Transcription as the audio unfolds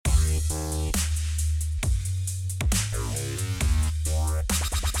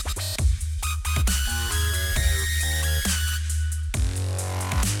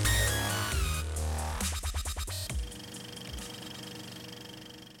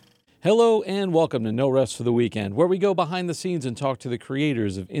Hello and welcome to No Rest for the Weekend, where we go behind the scenes and talk to the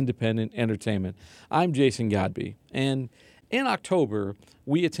creators of independent entertainment. I'm Jason Godby, and in October,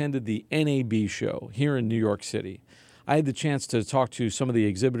 we attended the NAB show here in New York City. I had the chance to talk to some of the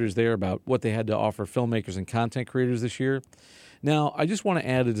exhibitors there about what they had to offer filmmakers and content creators this year. Now, I just want to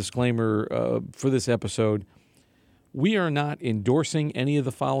add a disclaimer for this episode. We are not endorsing any of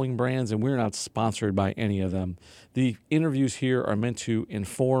the following brands, and we're not sponsored by any of them. The interviews here are meant to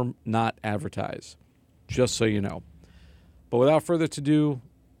inform, not advertise, just so you know. But without further ado,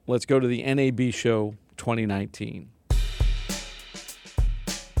 let's go to the NAB Show 2019.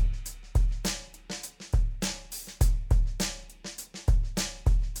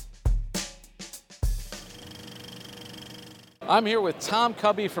 I'm here with Tom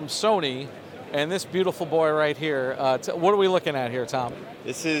Cubby from Sony, and this beautiful boy right here. What are we looking at here, Tom?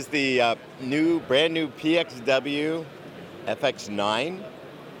 This is the brand new PXW FX9.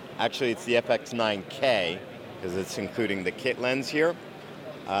 Actually, it's the FX9K because it's including the kit lens here.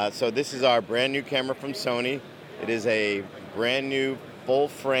 So this is our brand new camera from Sony. It is a brand new full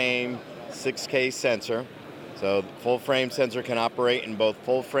frame 6K sensor. So the full frame sensor can operate in both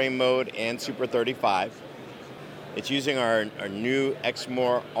full frame mode and Super 35. It's using our new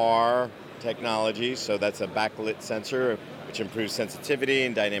Exmor R technology, so that's a backlit sensor which improves sensitivity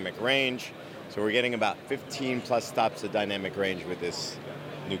and dynamic range. So we're getting about 15 plus stops of dynamic range with this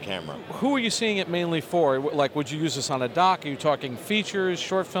new camera. Who are you seeing it mainly for? Like, would you use this on a dock? Are you talking features,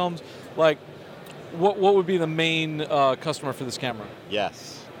 short films? Like, what would be the main customer for this camera?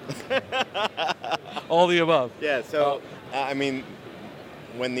 Yes. All the above. Yeah, so, I mean,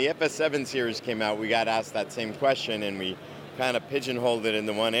 when the FS7 series came out, we got asked that same question, and we kind of pigeonholed it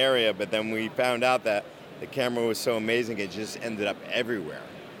into one area, but then we found out that the camera was so amazing it just ended up everywhere.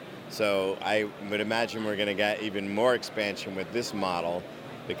 So I would imagine we're going to get even more expansion with this model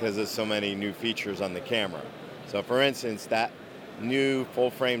because there's so many new features on the camera. So for instance, that new full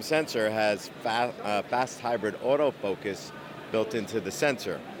frame sensor has fast hybrid autofocus built into the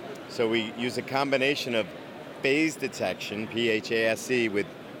sensor. So we use a combination of phase detection, PHASC, with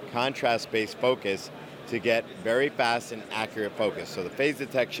contrast-based focus to get very fast and accurate focus. So the phase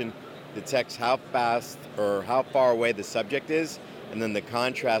detection detects how fast or how far away the subject is, and then the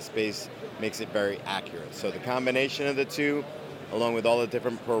contrast base makes it very accurate. So the combination of the two, along with all the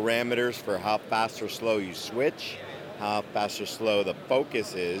different parameters for how fast or slow you switch, how fast or slow the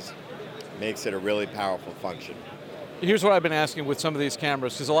focus is, makes it a really powerful function. Here's what I've been asking with some of these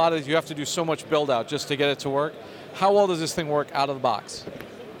cameras, because a lot of you have to do so much build out just to get it to work. How well does this thing work out of the box?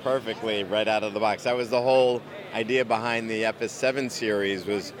 Perfectly right out of the box. That was the whole idea behind the FS7 series,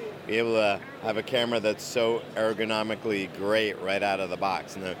 was be able to have a camera that's so ergonomically great right out of the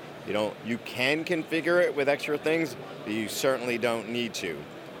box. And you can configure it with extra things, but you certainly don't need to.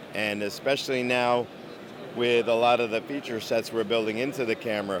 And especially now with a lot of the feature sets we're building into the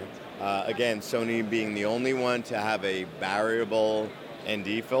camera, again, Sony being the only one to have a variable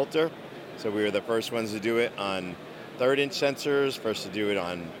ND filter. So we were the first ones to do it on 3rd-inch sensors, first to do it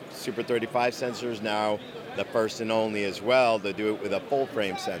on Super 35 sensors, now the first and only as well to do it with a full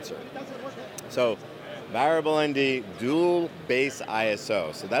frame sensor. So variable ND, dual base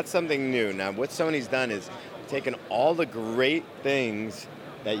ISO. So that's something new. Now what Sony's done is taken all the great things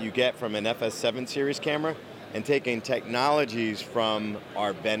that you get from an FS7 series camera and taking technologies from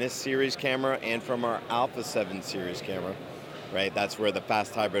our Venice series camera and from our Alpha 7 series camera, right? That's where the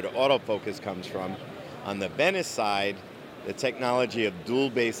fast hybrid autofocus comes from. On the Venice side, the technology of dual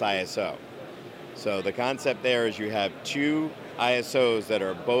base ISO. So the concept there is you have two ISOs that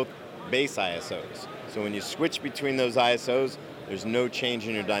are both base ISOs. So when you switch between those ISOs, there's no change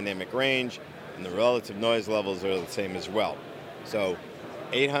in your dynamic range, and the relative noise levels are the same as well. So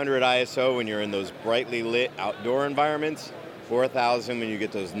 800 ISO when you're in those brightly lit outdoor environments, 4000 when you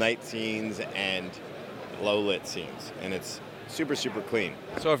get those night scenes and low lit scenes. And it's super, super clean.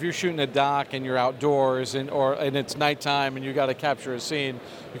 So if you're shooting a dock and you're outdoors and it's nighttime and you got to capture a scene,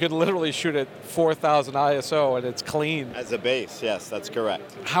 you could literally shoot at 4,000 ISO and it's clean. As a base, yes, that's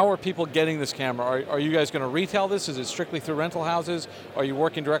correct. How are people getting this camera? Are you guys going to retail this? Is it strictly through rental houses? Are you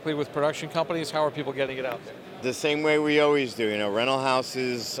working directly with production companies? How are people getting it out there? The same way we always do. Rental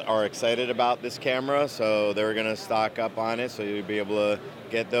houses are excited about this camera, so they're going to stock up on it, so you'll be able to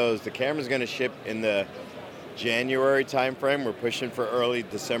get those. The camera's going to ship in the January timeframe. We're pushing for early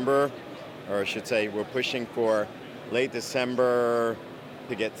December, or I should say we're pushing for late December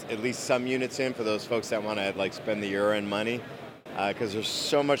to get at least some units in for those folks that want to spend the year-end money. Because there's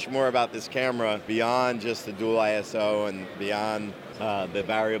so much more about this camera beyond just the dual ISO and beyond the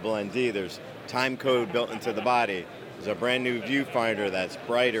variable ND. There's time code built into the body. There's a brand new viewfinder that's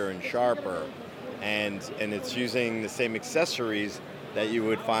brighter and sharper, and it's using the same accessories that you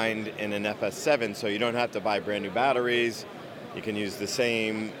would find in an FS7, so you don't have to buy brand new batteries. You can use the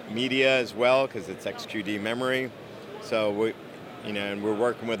same media as well because it's XQD memory. So and we're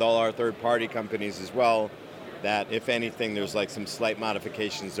working with all our third-party companies as well, that if anything, there's like some slight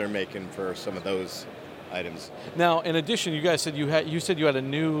modifications they're making for some of those items. Now, in addition, you guys said you had a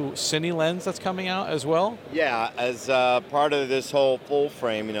new Cine lens that's coming out as well? Yeah, as part of this whole full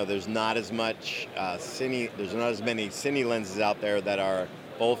frame, there's not as much there's not as many Cine lenses out there that are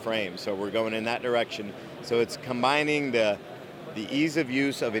full frame. So we're going in that direction. So it's combining the ease of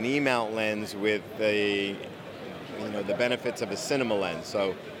use of an E-mount lens with the benefits of a cinema lens.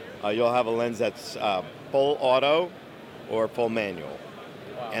 So you'll have a lens that's full auto or full manual.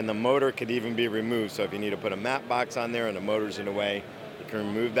 And the motor could even be removed. So if you need to put a matte box on there and the motor's in the way, you can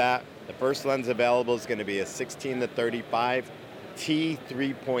remove that. The first lens available is going to be a 16-35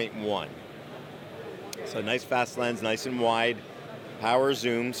 T3.1. So nice fast lens, nice and wide, power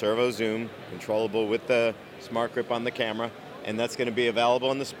zoom, servo zoom, controllable with the smart grip on the camera, and that's going to be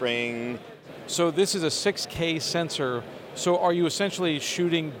available in the spring. So this is a 6K sensor. So are you essentially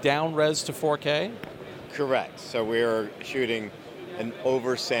shooting down res to 4K? Correct. So we're shooting an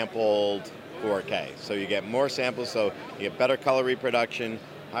oversampled 4K. So you get more samples, so you get better color reproduction,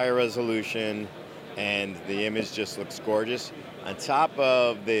 higher resolution, and the image just looks gorgeous. On top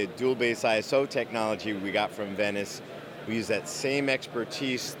of the dual base ISO technology we got from Venice, we use that same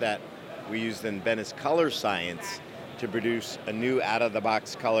expertise that we used in Venice Color Science to produce a new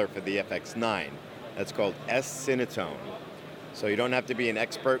out-of-the-box color for the FX9. That's called S-Cinetone. So you don't have to be an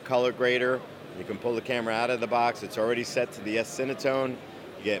expert color grader. You can pull the camera out of the box. It's already set to the S-Cinetone.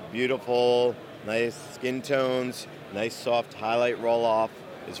 You get beautiful, nice skin tones, nice soft highlight roll-off.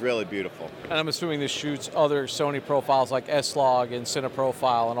 It's really beautiful. And I'm assuming this shoots other Sony profiles like S-Log and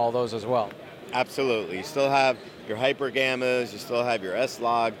Cineprofile and all those as well. Absolutely. You still have your hyper gammas, you still have your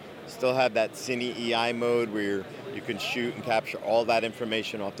S-Log, you still have that Cine EI mode where you can shoot and capture all that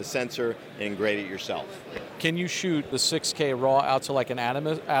information off the sensor and grade it yourself. Can you shoot the 6K RAW out to like an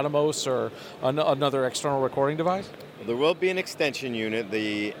Atomos or another external recording device? Well, there will be an extension unit,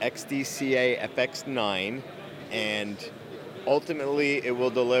 the XDCA FX9, and ultimately it will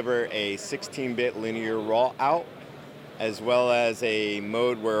deliver a 16-bit linear RAW out, as well as a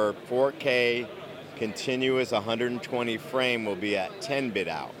mode where 4K continuous 120 frame will be at 10-bit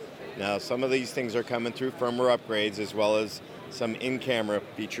out. Now, some of these things are coming through firmware upgrades as well as some in-camera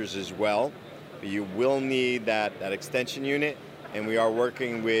features as well. But you will need that extension unit, and we are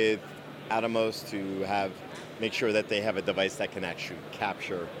working with Atomos to make sure that they have a device that can actually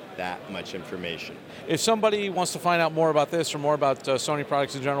capture that much information. If somebody wants to find out more about this or more about Sony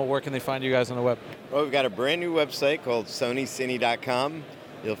products in general, where can they find you guys on the web? Well, we've got a brand new website called SonyCine.com.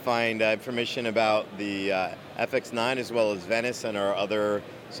 You'll find information about the FX9 as well as Venice and our other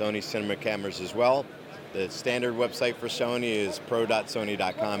Sony cinema cameras as well. The standard website for Sony is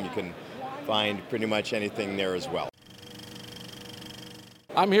pro.sony.com. You can find pretty much anything there as well.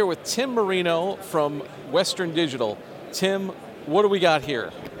 I'm here with Tim Marino from Western Digital. Tim, what do we got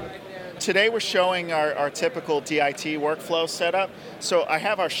here? Today we're showing our typical DIT workflow setup. So I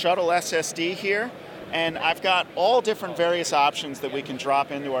have our shuttle SSD here, and I've got all different various options that we can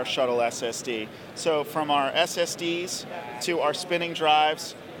drop into our shuttle SSD. So from our SSDs to our spinning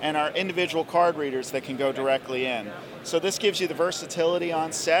drives and our individual card readers that can go directly in. So this gives you the versatility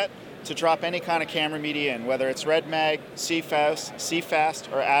on set to drop any kind of camera media in, whether it's RedMag,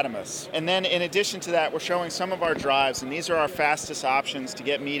 CFast, or Atomos. And then in addition to that, we're showing some of our drives, and these are our fastest options to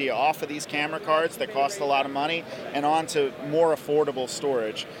get media off of these camera cards that cost a lot of money and onto more affordable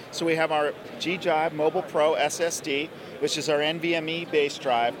storage. So we have our G-Drive Mobile Pro SSD, which is our NVMe based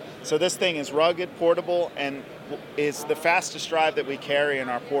drive. So this thing is rugged, portable, and is the fastest drive that we carry in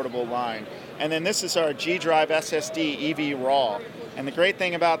our portable line. And then this is our G-Drive SSD EV RAW. And the great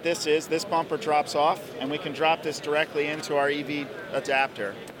thing about this is this bumper drops off, and we can drop this directly into our EV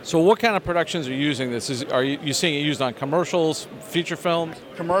adapter. So what kind of productions are you using this? Are you seeing it used on commercials, feature films?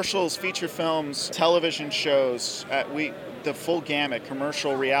 Commercials, feature films, television shows, the full gamut,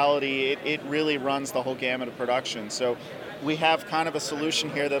 commercial, reality, it really runs the whole gamut of production. So we have kind of a solution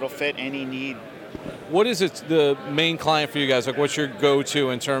here that'll fit any need. What is the main client for you guys? Like, what's your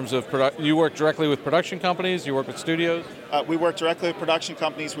go-to in terms of production? You work directly with production companies? You work with studios? we work directly with production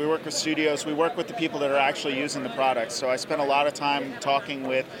companies, we work with studios, we work with the people that are actually using the product. So I spend a lot of time talking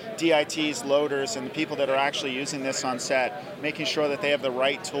with DITs, loaders, and the people that are actually using this on set, making sure that they have the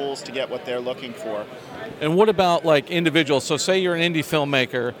right tools to get what they're looking for. And what about like individuals? So say you're an indie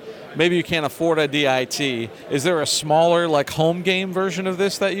filmmaker, maybe you can't afford a DIT. Is there a smaller like home game version of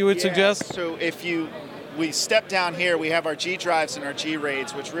this that you would suggest? So we step down here, we have our G drives and our G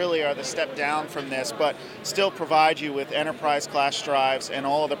raids, which really are the step down from this, but still provide you with enterprise class drives and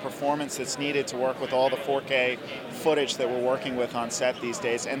all of the performance that's needed to work with all the 4K footage that we're working with on set these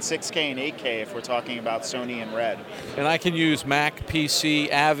days, and 6K and 8K if we're talking about Sony and Red. And I can use Mac, PC,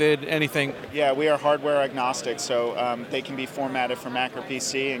 Avid, anything? Yeah, we are hardware agnostic, so they can be formatted for Mac or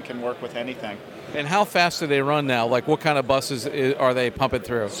PC and can work with anything. And how fast do they run now? Like what kind of buses are they pumping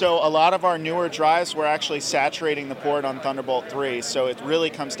through? So a lot of our newer drives, we're actually saturating the port on Thunderbolt 3, so it really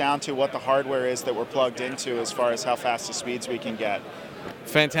comes down to what the hardware is that we're plugged into as far as how fast the speeds we can get.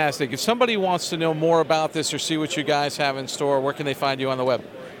 Fantastic. If somebody wants to know more about this or see what you guys have in store, where can they find you on the web?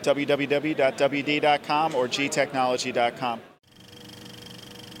 www.wd.com or gtechnology.com.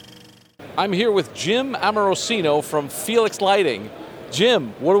 I'm here with Jim Amorosino from Felix Lighting.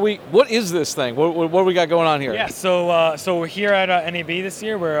 Jim, what is this thing? What do we got going on here? Yeah, so we're here at NAB this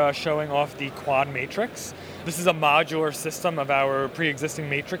year. We're showing off the Quad Matrix. This is a modular system of our pre-existing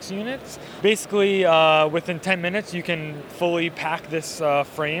Matrix units. Basically, within 10 minutes, you can fully pack this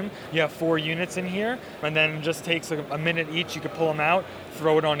frame. You have 4 units in here, and then it just takes a minute each. You can pull them out,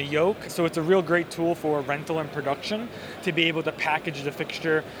 throw it on a yoke. So it's a real great tool for rental and production to be able to package the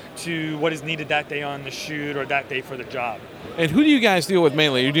fixture to what is needed that day on the shoot or that day for the job. And who do you guys deal with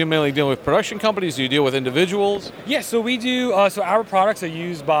mainly? You do mainly deal with production companies? Do you deal with individuals? Yeah, so we do. So our products are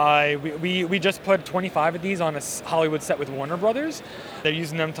used by. We just put 25 of these on a Hollywood set with Warner Brothers. They're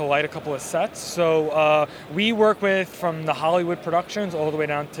using them to light a couple of sets. So we work with from the Hollywood productions all the way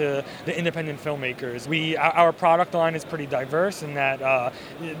down to the independent filmmakers. Our product line is pretty diverse in that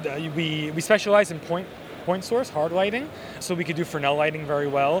we specialize in point source, hard lighting, so we could do Fresnel lighting very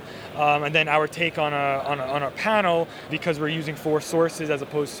well. And then our take on a panel, because we're using 4 sources as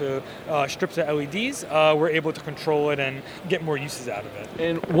opposed to strips of LEDs, we're able to control it and get more uses out of it.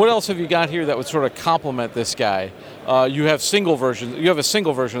 And what else have you got here that would sort of complement this guy? You have single versions. You have a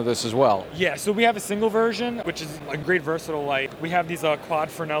single version of this as well. Yeah, so we have a single version, which is a great versatile light. We have these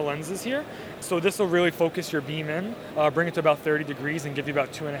quad Fresnel lenses here. So this will really focus your beam in, bring it to about 30 degrees and give you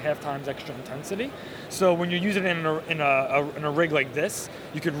about 2.5 times extra intensity. So when you use it in a rig like this,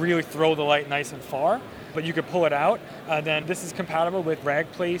 you could really throw the light nice and far, but you could pull it out. Then this is compatible with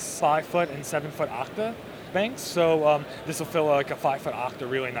Ragplace 5-foot and 7-foot Octa banks, so this will fill like a 5-foot Octa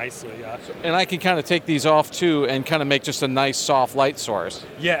really nicely. And I can kind of take these off too and kind of make just a nice soft light source.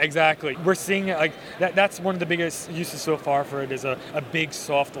 Yeah, exactly. We're seeing it like that's one of the biggest uses so far for it is a big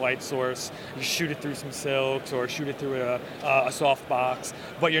soft light source. You shoot it through some silks or shoot it through a soft box,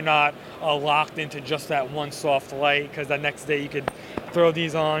 but you're not locked into just that one soft light, because the next day you could throw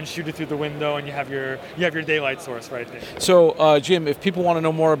these on, shoot it through the window, and you have your daylight source right there. So Jim, if people want to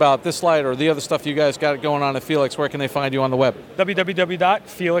know more about this light or the other stuff you guys got going on at Felix, where can they find you on the web?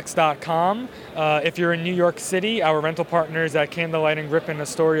 www.felix.com. If you're in New York City, our rental partners at Candlelight and Grip in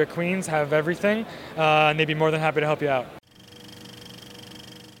Astoria, Queens have everything, and they'd be more than happy to help you out.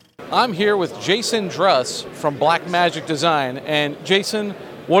 I'm here with Jason Druss from Blackmagic Design. And Jason,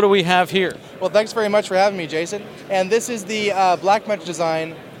 what do we have here? Well, thanks very much for having me, Jason. And this is the Blackmagic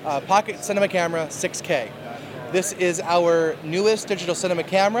Design Pocket Cinema Camera 6K. This is our newest digital cinema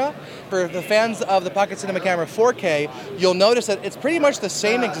camera. For the fans of the Pocket Cinema Camera 4K, you'll notice that it's pretty much the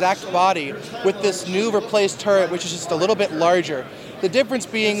same exact body with this new replaced turret, which is just a little bit larger. The difference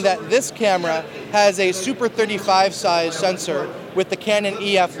being that this camera has a Super 35 size sensor with the Canon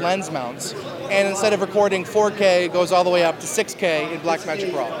EF lens mounts. And instead of recording 4K, it goes all the way up to 6K in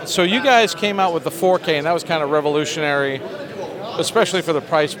Blackmagic RAW. So you guys came out with the 4K, and that was kind of revolutionary, especially for the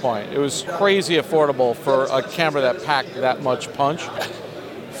price point. It was crazy affordable for a camera that packed that much punch.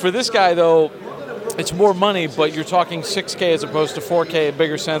 For this guy, though, it's more money, but you're talking 6K as opposed to 4K, a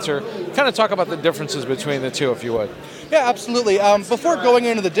bigger sensor. Kind of talk about the differences between the two, if you would. Yeah, absolutely. Before going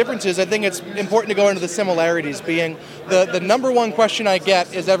into the differences, I think it's important to go into the similarities, being the number one question I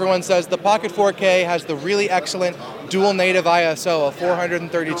get is everyone says the Pocket 4K has the really excellent dual native ISO of 400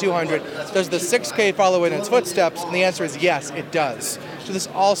 and 3200. Does the 6K follow in its footsteps? And the answer is yes, it does. So this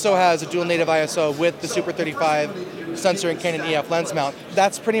also has a dual native ISO with the Super 35 sensor and Canon EF lens mount.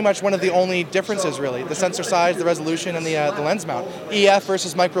 That's pretty much one of the only differences, really. The sensor size, the resolution, and the lens mount. EF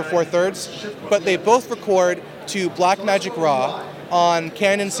versus Micro Four Thirds, but they both record to Blackmagic RAW on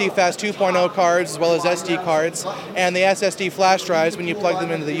Canon CFast 2.0 cards as well as SD cards, and the SSD flash drives when you plug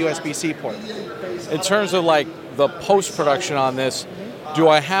them into the USB-C port. In terms of like the post-production on this, do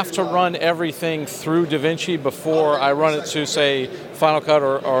I have to run everything through DaVinci before I run it to, say, Final Cut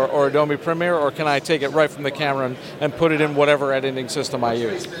or Adobe Premiere, or can I take it right from the camera and put it in whatever editing system I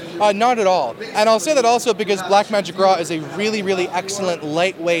use? Not at all. And I'll say that also because Blackmagic Raw is a really, really excellent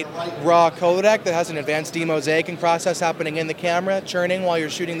lightweight RAW codec that has an advanced demosaicing process happening in the camera, churning while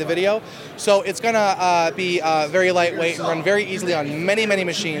you're shooting the video. So it's going to be very lightweight and run very easily on many, many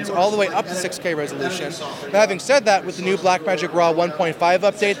machines, all the way up to 6K resolution. Now, having said that, with the new Blackmagic Raw 1.5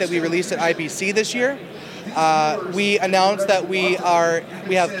 update that we released at IBC this year, we announced that we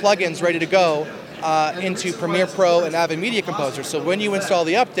have plugins ready to go into Premiere Pro and Avid Media Composer. So when you install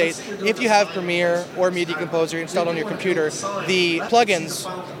the update, if you have Premiere or Media Composer installed on your computer, the plugins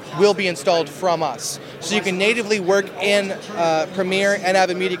will be installed from us. So you can natively work in Premiere and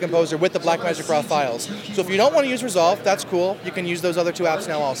Avid Media Composer with the Blackmagic Raw files. So if you don't want to use Resolve, that's cool. You can use those other two apps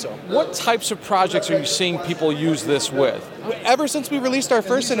now also. What types of projects are you seeing people use this with? Ever since we released our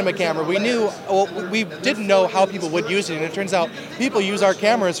first cinema camera, we didn't know how people would use it, and it turns out people use our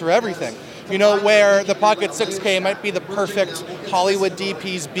cameras for everything. You know, where the Pocket 6K might be the perfect Hollywood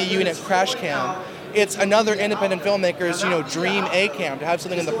DP's B unit crash cam, it's another independent filmmaker's, dream A cam to have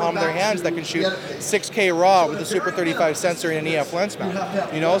something in the palm of their hands that can shoot 6K RAW with a Super 35 sensor and an EF lens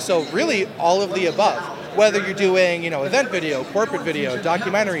mount. So really all of the above. Whether you're doing, event video, corporate video,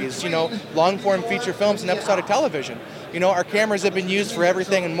 documentaries, long-form feature films and episodic television. Our cameras have been used for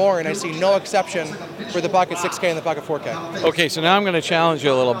everything and more, and I see no exception for the Pocket 6K and the Pocket 4K. Okay, so now I'm going to challenge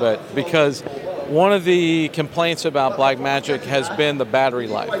you a little bit, because one of the complaints about Blackmagic has been the battery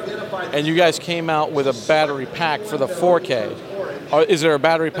life. And you guys came out with a battery pack for the 4K. Is there a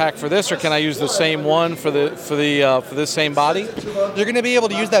battery pack for this, or can I use the same one for this same body? You're going to be able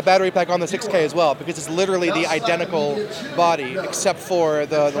to use that battery pack on the 6K as well, because it's literally the identical body except for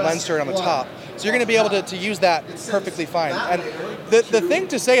the lens turret on the top. So you're going to be able to use that perfectly fine. And the thing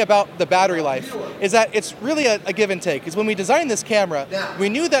to say about the battery life is that it's really a give and take. Because when we designed this camera, we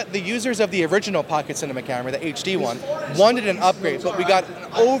knew that the users of the original Pocket Cinema camera, the HD one, wanted an upgrade, but we got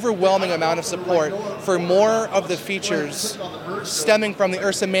an overwhelming amount of support for more of the features stemming from the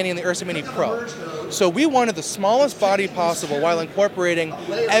Ursa Mini and the Ursa Mini Pro. So we wanted the smallest body possible while incorporating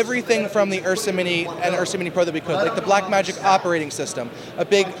everything from the Ursa Mini and Ursa Mini Pro that we could, like the Blackmagic operating system, a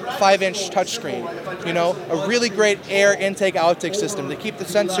big 5-inch touchscreen, a really great air intake-outtake system to keep the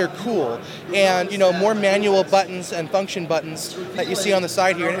sensor cool, and more manual buttons and function buttons that you see on the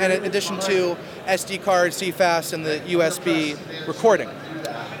side here, and in addition to SD card, CFast, and the USB recording.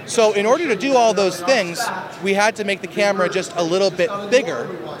 So in order to do all those things, we had to make the camera just a little bit bigger,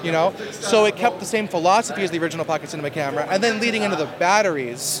 so it kept the same philosophy as the original Pocket Cinema camera. And then leading into the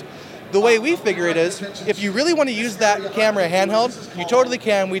batteries, the way we figure it is, if you really want to use that camera handheld, you totally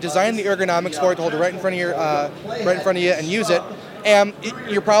can. We designed the ergonomics for it to hold it right in front of you and use it. And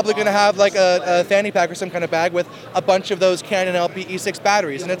you're probably going to have like a fanny pack or some kind of bag with a bunch of those Canon LP E6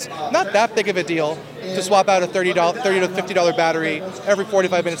 batteries. And it's not that big of a deal to swap out a $30 to $50 battery every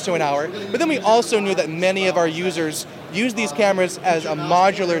 45 minutes to an hour. But then we also knew that many of our users use these cameras as a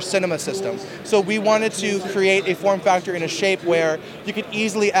modular cinema system. So we wanted to create a form factor in a shape where you could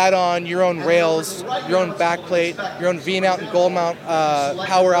easily add on your own rails, your own backplate, your own V-mount and gold mount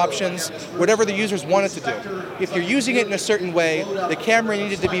power options, whatever the users wanted to do. If you're using it in a certain way, the camera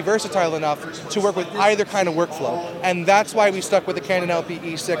needed to be versatile enough to work with either kind of workflow. And that's why we stuck with the Canon LP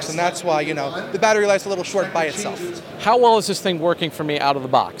E6, and that's why, the battery life's a little short by itself. How well is this thing working for me out of the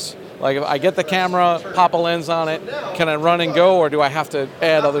box? Like, if I get the camera, pop a lens on it, can I run and go, or do I have to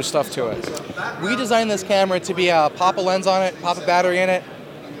add other stuff to it? We designed this camera to be pop a lens on it, pop a battery in it,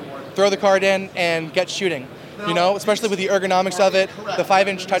 throw the card in, and get shooting. Especially with the ergonomics of it, the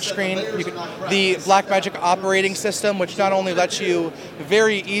 5-inch touchscreen, the Blackmagic operating system, which not only lets you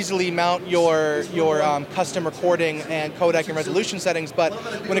very easily mount your custom recording and codec and resolution settings, but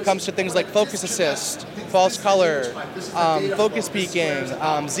when it comes to things like focus assist, false color, focus peaking,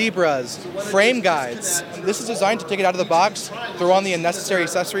 zebras, frame guides, this is designed to take it out of the box, throw on the unnecessary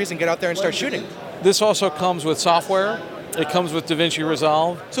accessories, and get out there and start shooting. This also comes with software. It comes with DaVinci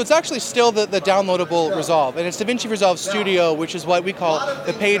Resolve. So it's actually still the downloadable Resolve, and it's DaVinci Resolve Studio, which is what we call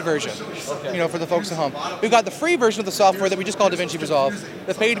the paid version, for the folks at home. We've got the free version of the software that we just call DaVinci Resolve.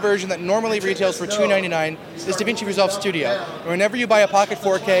 The paid version that normally retails for $299 is DaVinci Resolve Studio. And whenever you buy a Pocket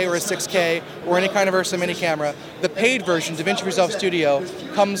 4K or a 6K or any kind of Ursa Mini camera, The paid version, DaVinci Resolve Studio,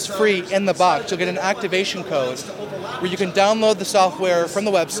 comes free in the box. You'll get an activation code where you can download the software from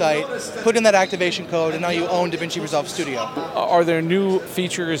the website, put in that activation code, and now you own DaVinci Resolve Studio. Are there new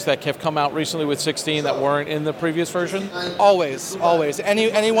features that have come out recently with 16 that weren't in the previous version? Always, always.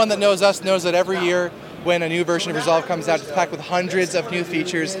 Anyone that knows us knows that every year when a new version of Resolve comes out, it's packed with hundreds of new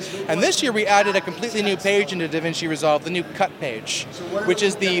features. And this year we added a completely new page into DaVinci Resolve, the new cut page, which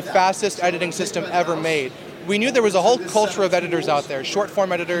is the fastest editing system ever made. We knew there was a whole culture of editors out there, short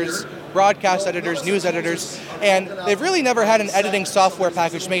form editors, broadcast editors, news editors, and they've really never had an editing software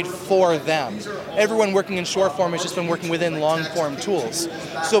package made for them. Everyone working in short form has just been working within long form tools.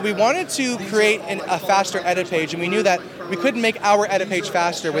 So we wanted to create a faster edit page, and we knew that we couldn't make our edit page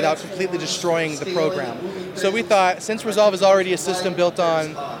faster without completely destroying the program. So we thought, since Resolve is already a system built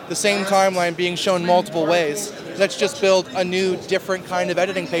on the same timeline being shown multiple ways, let's just build a new, different kind of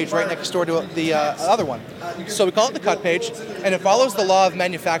editing page right next door to the other one. So we call it the cut page, and it follows the law of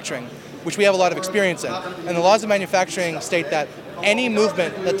manufacturing, which we have a lot of experience in. And the laws of manufacturing state that any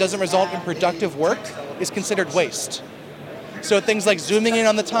movement that doesn't result in productive work is considered waste. So things like zooming in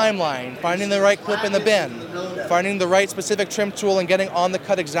on the timeline, finding the right clip in the bin, finding the right specific trim tool and getting on the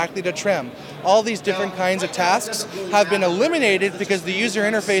cut exactly to trim. All these different kinds of tasks have been eliminated because the user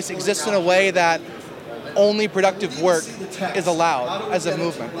interface exists in a way that only productive work is allowed as a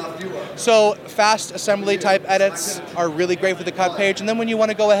movement. So fast assembly type edits are really great for the cut page, and then when you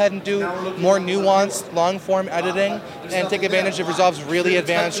want to go ahead and do more nuanced long form editing and take advantage of Resolve's really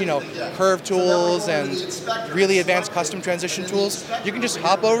advanced, curve tools and really advanced custom transition tools, you can just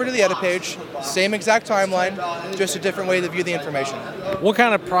hop over to the edit page, same exact timeline, just a different way to view the information. What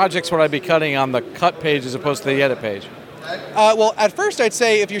kind of projects would I be cutting on the cut page as opposed to the edit page? Well, at first I'd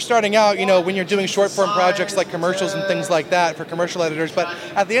say if you're starting out, when you're doing short form projects like commercials and things like that for commercial editors, but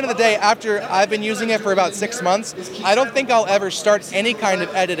at the end of the day, after I've been using it for about 6 months, I don't think I'll ever start any kind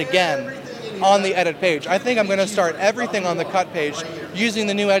of edit again on the edit page. I think I'm going to start everything on the cut page using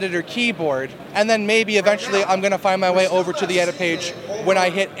the new editor keyboard, and then maybe eventually I'm going to find my way over to the edit page when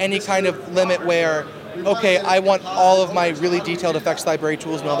I hit any kind of limit where, okay, I want all of my really detailed effects library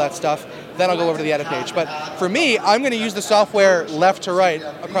tools and all that stuff, then I'll go over to the edit page. But for me, I'm going to use the software left to right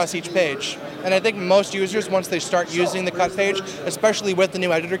across each page. And I think most users, once they start using the cut page, especially with the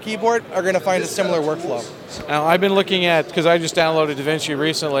new editor keyboard, are going to find a similar workflow. Now, I've been looking at, because I just downloaded DaVinci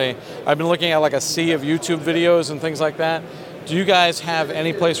recently, I've been looking at like a sea of YouTube videos and things like that. Do you guys have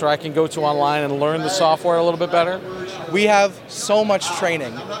any place where I can go to online and learn the software a little bit better? We have so much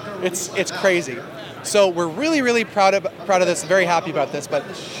training. It's crazy. So we're really, really proud of this, very happy about this, but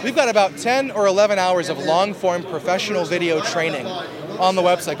we've got about 10 or 11 hours of long-form professional video training on the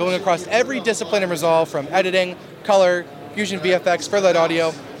website, going across every discipline in Resolve, from editing, color, Fusion VFX, Fairlight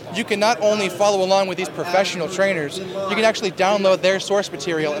Audio. You can not only follow along with these professional trainers, you can actually download their source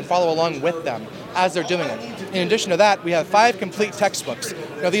material and follow along with them as they're doing it. In addition to that, we have 5 complete textbooks.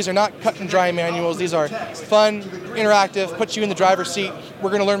 Now, these are not cut and dry manuals. These are fun, interactive, puts you in the driver's seat. We're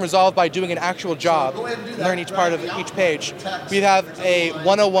going to learn Resolve by doing an actual job, learn each part of each page. We have a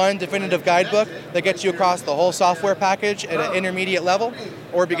 101 definitive guidebook that gets you across the whole software package at an intermediate level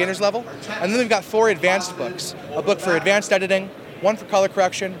or beginner's level. And then we've got 4 advanced books, a book for advanced editing, one for color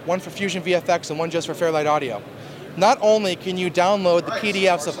correction, one for Fusion VFX, and one just for Fairlight Audio. Not only can you download the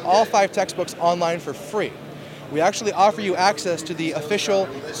PDFs of all 5 textbooks online for free, we actually offer you access to the official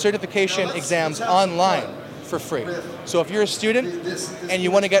certification exams online for free. So if you're a student and you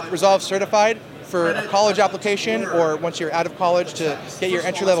want to get Resolve certified for a college application, or once you're out of college to get your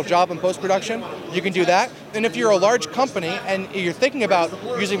entry-level job in post-production, you can do that. And if you're a large company and you're thinking about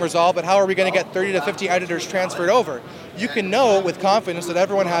using Resolve, but how are we going to get 30 to 50 editors transferred over, you can know with confidence that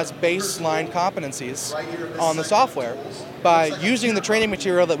everyone has baseline competencies on the software by using the training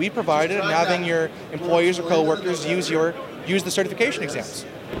material that we provided and having your employees or coworkers use the certification exams.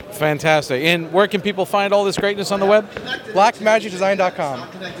 Fantastic. And where can people find all this greatness on the web? blackmagicdesign.com.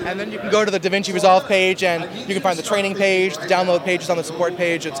 And then you can go to the DaVinci Resolve page and you can find the training page, the download pages on the support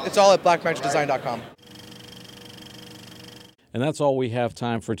page. It's all at blackmagicdesign.com. And that's all we have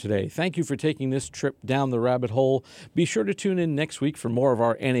time for today. Thank you for taking this trip down the rabbit hole. Be sure to tune in next week for more of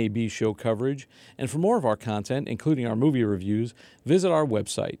our NAB show coverage. And for more of our content, including our movie reviews, visit our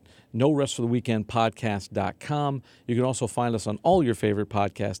website, NoRestForTheWeekendPodcast.com. You can also find us on all your favorite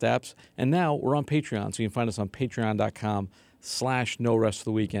podcast apps. And now we're on Patreon, so you can find us on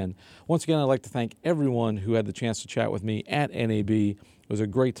patreon.com/NoRestForTheWeekend. Once again, I'd like to thank everyone who had the chance to chat with me at NAB. It was a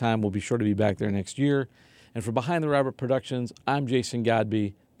great time. We'll be sure to be back there next year. And for Behind the Rabbit Productions, I'm Jason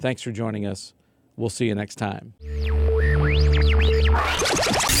Godbey. Thanks for joining us. We'll see you next time.